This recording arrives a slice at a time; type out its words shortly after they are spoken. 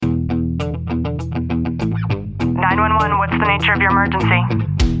What's the nature of your emergency?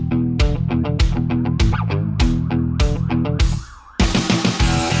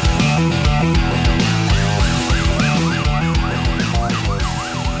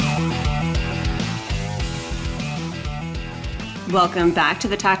 Welcome back to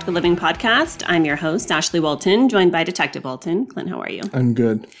the Tactical Living Podcast. I'm your host, Ashley Walton, joined by Detective Walton. Clint, how are you? I'm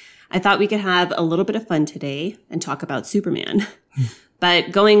good. I thought we could have a little bit of fun today and talk about Superman.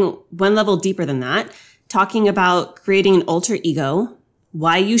 But going one level deeper than that, talking about creating an alter ego,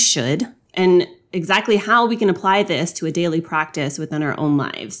 why you should, and exactly how we can apply this to a daily practice within our own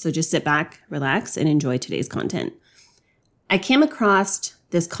lives. So just sit back, relax, and enjoy today's content. I came across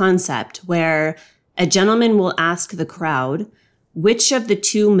this concept where a gentleman will ask the crowd, which of the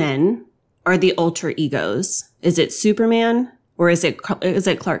two men are the alter egos? Is it Superman or is it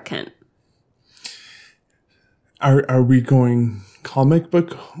Clark Kent? Are we going comic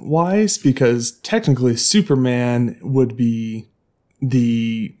book wise? Because technically Superman would be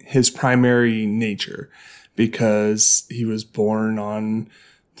his primary nature because he was born on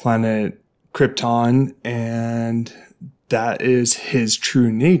planet Krypton, and that is his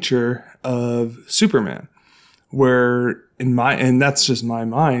true nature of Superman. Where and that's just my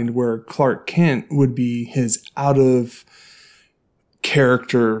mind, where Clark Kent would be his out of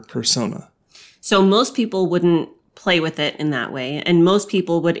character persona. So most people wouldn't play with it in that way. And most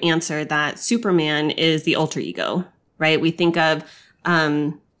people would answer that Superman is the alter ego, right? We think of,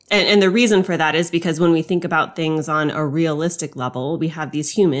 and the reason for that is because when we think about things on a realistic level, we have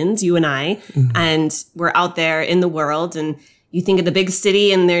these humans, you and I, and we're out there in the world, and you think of the big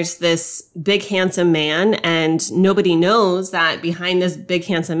city and there's this big handsome man, and nobody knows that behind this big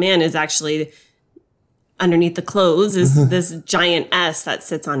handsome man is actually underneath the clothes is this giant S that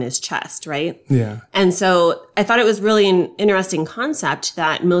sits on his chest, right? Yeah. And so I thought it was really an interesting concept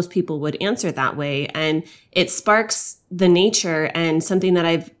that most people would answer that way. And it sparks the nature and something that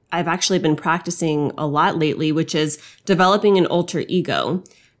I've actually been practicing a lot lately, which is developing an alter ego.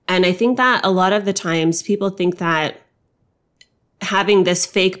 And I think that a lot of the times people think that having this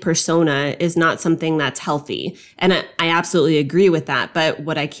fake persona is not something that's healthy. And I absolutely agree with that. But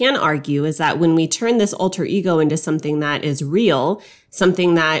what I can argue is that when we turn this alter ego into something that is real,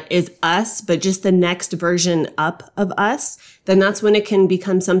 something that is us, but just the next version up of us, then that's when it can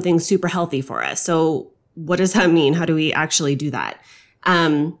become something super healthy for us. So what does that mean? How do we actually do that?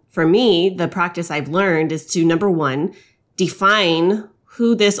 For me, the practice I've learned is to, number one, define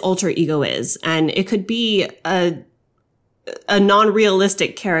who this alter ego is. And it could be a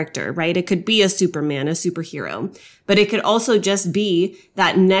non-realistic character, right? It could be a Superman, a superhero, but it could also just be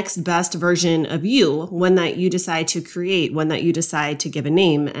that next best version of you, one that you decide to create, one that you decide to give a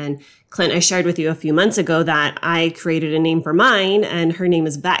name. And Clint, I shared with you a few months ago that I created a name for mine, and her name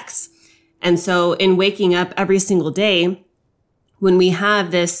is Vex. And so in waking up every single day, when we have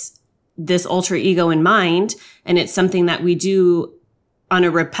this alter ego in mind, and it's something that we do on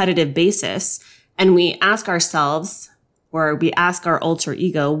a repetitive basis, and we ask ourselves, or we ask our alter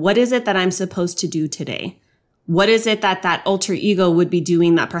ego, what is it that I'm supposed to do today? What is it that alter ego would be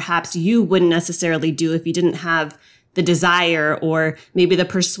doing that perhaps you wouldn't necessarily do if you didn't have the desire or maybe the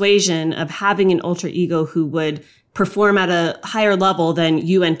persuasion of having an alter ego who would perform at a higher level than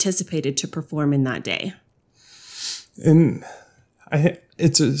you anticipated to perform in that day? And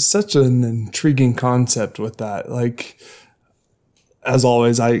it's such an intriguing concept with that. Like, as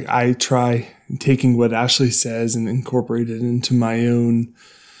always, I try taking what Ashley says and incorporate it into my own,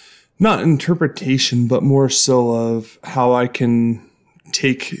 not interpretation, but more so of how I can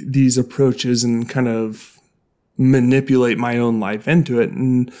take these approaches and kind of manipulate my own life into it.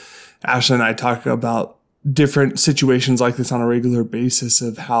 And Ashley and I talk about different situations like this on a regular basis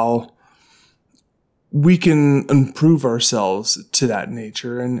of how we can improve ourselves to that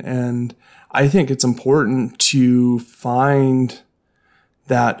nature. And I think it's important to find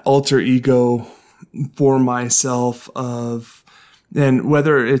that alter ego for myself and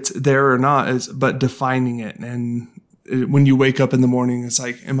whether it's there or not, but defining it. And when you wake up in the morning, it's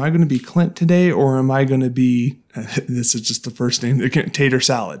like, am I going to be Clint today, or am I going to be, this is just the first name that came, Tater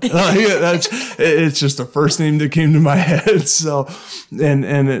Salad. It's just the first name that came to my head. So, and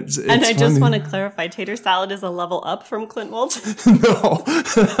it's and I funny. just want to clarify, Tater Salad is a level up from Clint Walton. No.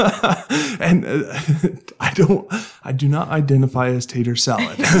 And I do not identify as Tater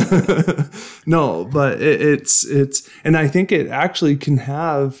Salad. No, but it's, and I think it actually can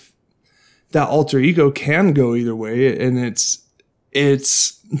have, that alter ego can go either way. And it's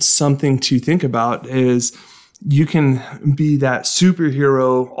something to think about is you can be that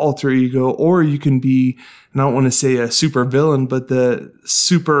superhero alter ego, or you can be, and I don't want to say a super villain, but the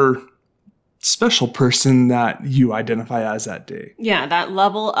super special person that you identify as that day. Yeah, that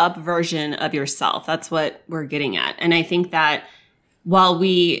level up version of yourself. That's what we're getting at. And I think that while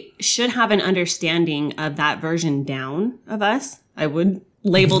we should have an understanding of that version down of us, I would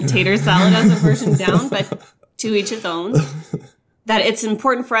label tater salad as a version down, but to each his own, that it's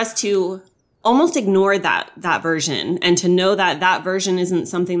important for us to almost ignore that version and to know that that version isn't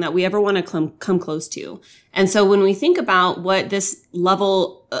something that we ever want to come close to. And so when we think about what this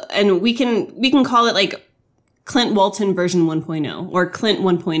level, and we can call it like Clint Walton version 1.0 or Clint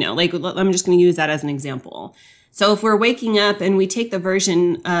 1.0, like I'm just going to use that as an example. So if we're waking up and we take the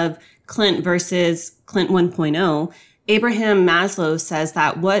version of Clint versus Clint 1.0, Abraham Maslow says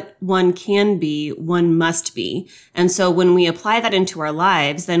that what one can be, one must be. And so when we apply that into our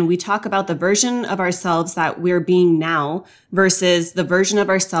lives, then we talk about the version of ourselves that we're being now versus the version of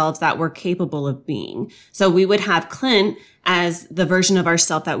ourselves that we're capable of being. So we would have Clint as the version of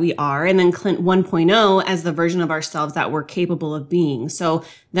ourselves that we are, and then Clint 1.0 as the version of ourselves that we're capable of being. So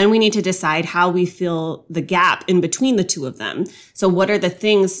then we need to decide how we fill the gap in between the two of them. So what are the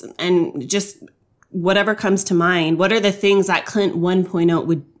things, and just whatever comes to mind, what are the things that Clint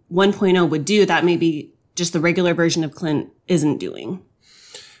 1.0 would do that maybe just the regular version of Clint isn't doing?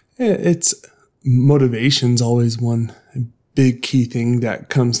 It's motivation's always one big key thing that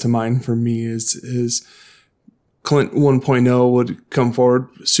comes to mind for me is Clint 1.0 would come forward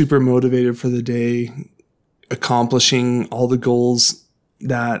super motivated for the day, accomplishing all the goals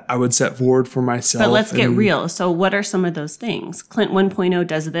that I would set forward for myself. But let's get real. So what are some of those things? Clint 1.0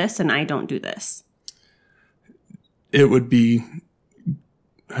 does this and I don't do this. It would be,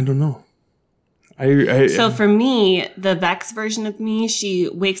 I don't know. So for me, the Vex version of me, she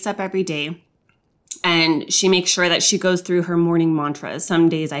wakes up every day and she makes sure that she goes through her morning mantras. Some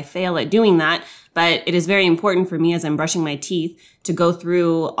days I fail at doing that, but it is very important for me as I'm brushing my teeth to go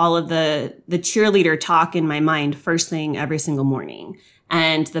through all of the cheerleader talk in my mind first thing every single morning.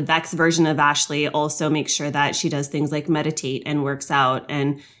 And the Vex version of Ashley also makes sure that she does things like meditate and works out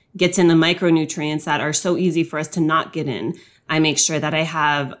and gets in the micronutrients that are so easy for us to not get in. I make sure that I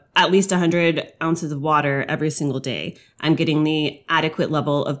have at least 100 ounces of water every single day. I'm getting the adequate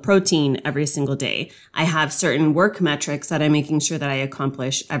level of protein every single day. I have certain work metrics that I'm making sure that I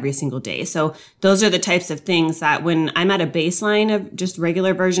accomplish every single day. So those are the types of things that when I'm at a baseline of just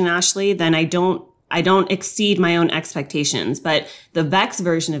regular version Ashley, then I don't exceed my own expectations. But the Vex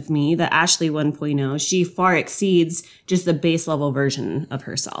version of me, the Ashley 1.0, she far exceeds just the base level version of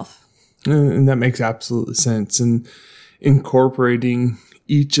herself. And that makes absolute sense. And incorporating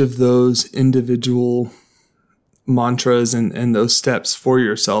each of those individual mantras and those steps for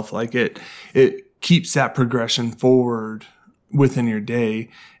yourself, like it keeps that progression forward within your day.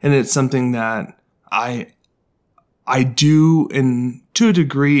 And it's something that I do, and to a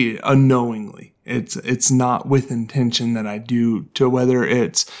degree, unknowingly. It's not with intention that I do, to whether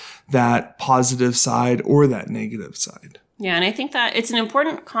it's that positive side or that negative side. Yeah, and I think that it's an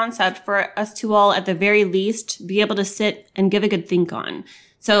important concept for us to all, at the very least, be able to sit and give a good think on.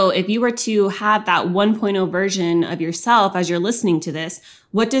 So if you were to have that 1.0 version of yourself as you're listening to this,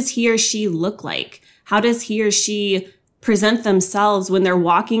 what does he or she look like? How does he or she present themselves when they're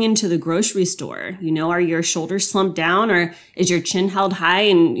walking into the grocery store? You know, are your shoulders slumped down, or is your chin held high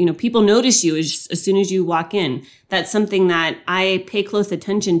and, you know, people notice you as soon as you walk in? That's something that I pay close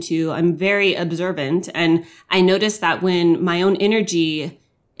attention to. I'm very observant, and I notice that when my own energy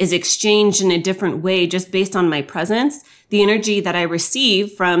is exchanged in a different way just based on my presence, the energy that I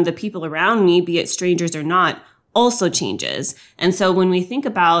receive from the people around me, be it strangers or not, also changes. And so when we think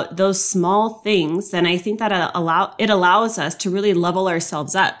about those small things, then I think that it allows us to really level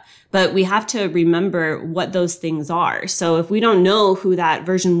ourselves up. But we have to remember what those things are. So if we don't know who that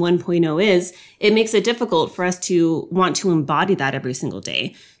version 1.0 is, it makes it difficult for us to want to embody that every single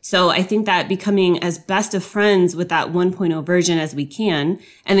day. So I think that becoming as best of friends with that 1.0 version as we can,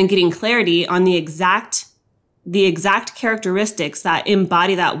 and then getting clarity on the exact characteristics that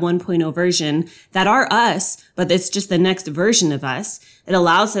embody that 1.0 version that are us, but it's just the next version of us. It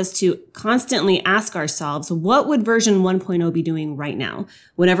allows us to constantly ask ourselves, what would version 1.0 be doing right now?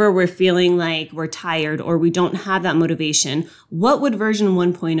 Whenever we're feeling like we're tired or we don't have that motivation, what would version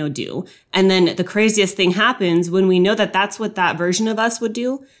 1.0 do? And then the craziest thing happens when we know that that's what that version of us would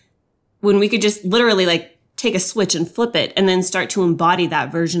do, when we could just literally like take a switch and flip it and then start to embody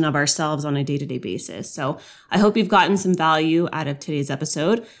that version of ourselves on a day-to-day basis. So I hope you've gotten some value out of today's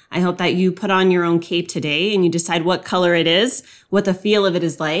episode. I hope that you put on your own cape today and you decide what color it is, what the feel of it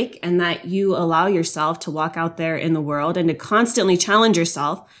is like, and that you allow yourself to walk out there in the world and to constantly challenge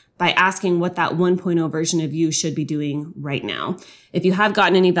yourself by asking what that 1.0 version of you should be doing right now. If you have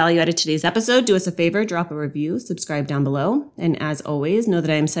gotten any value out of today's episode, do us a favor, drop a review, subscribe down below. And as always, know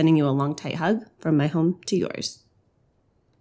that I am sending you a long, tight hug from my home to yours.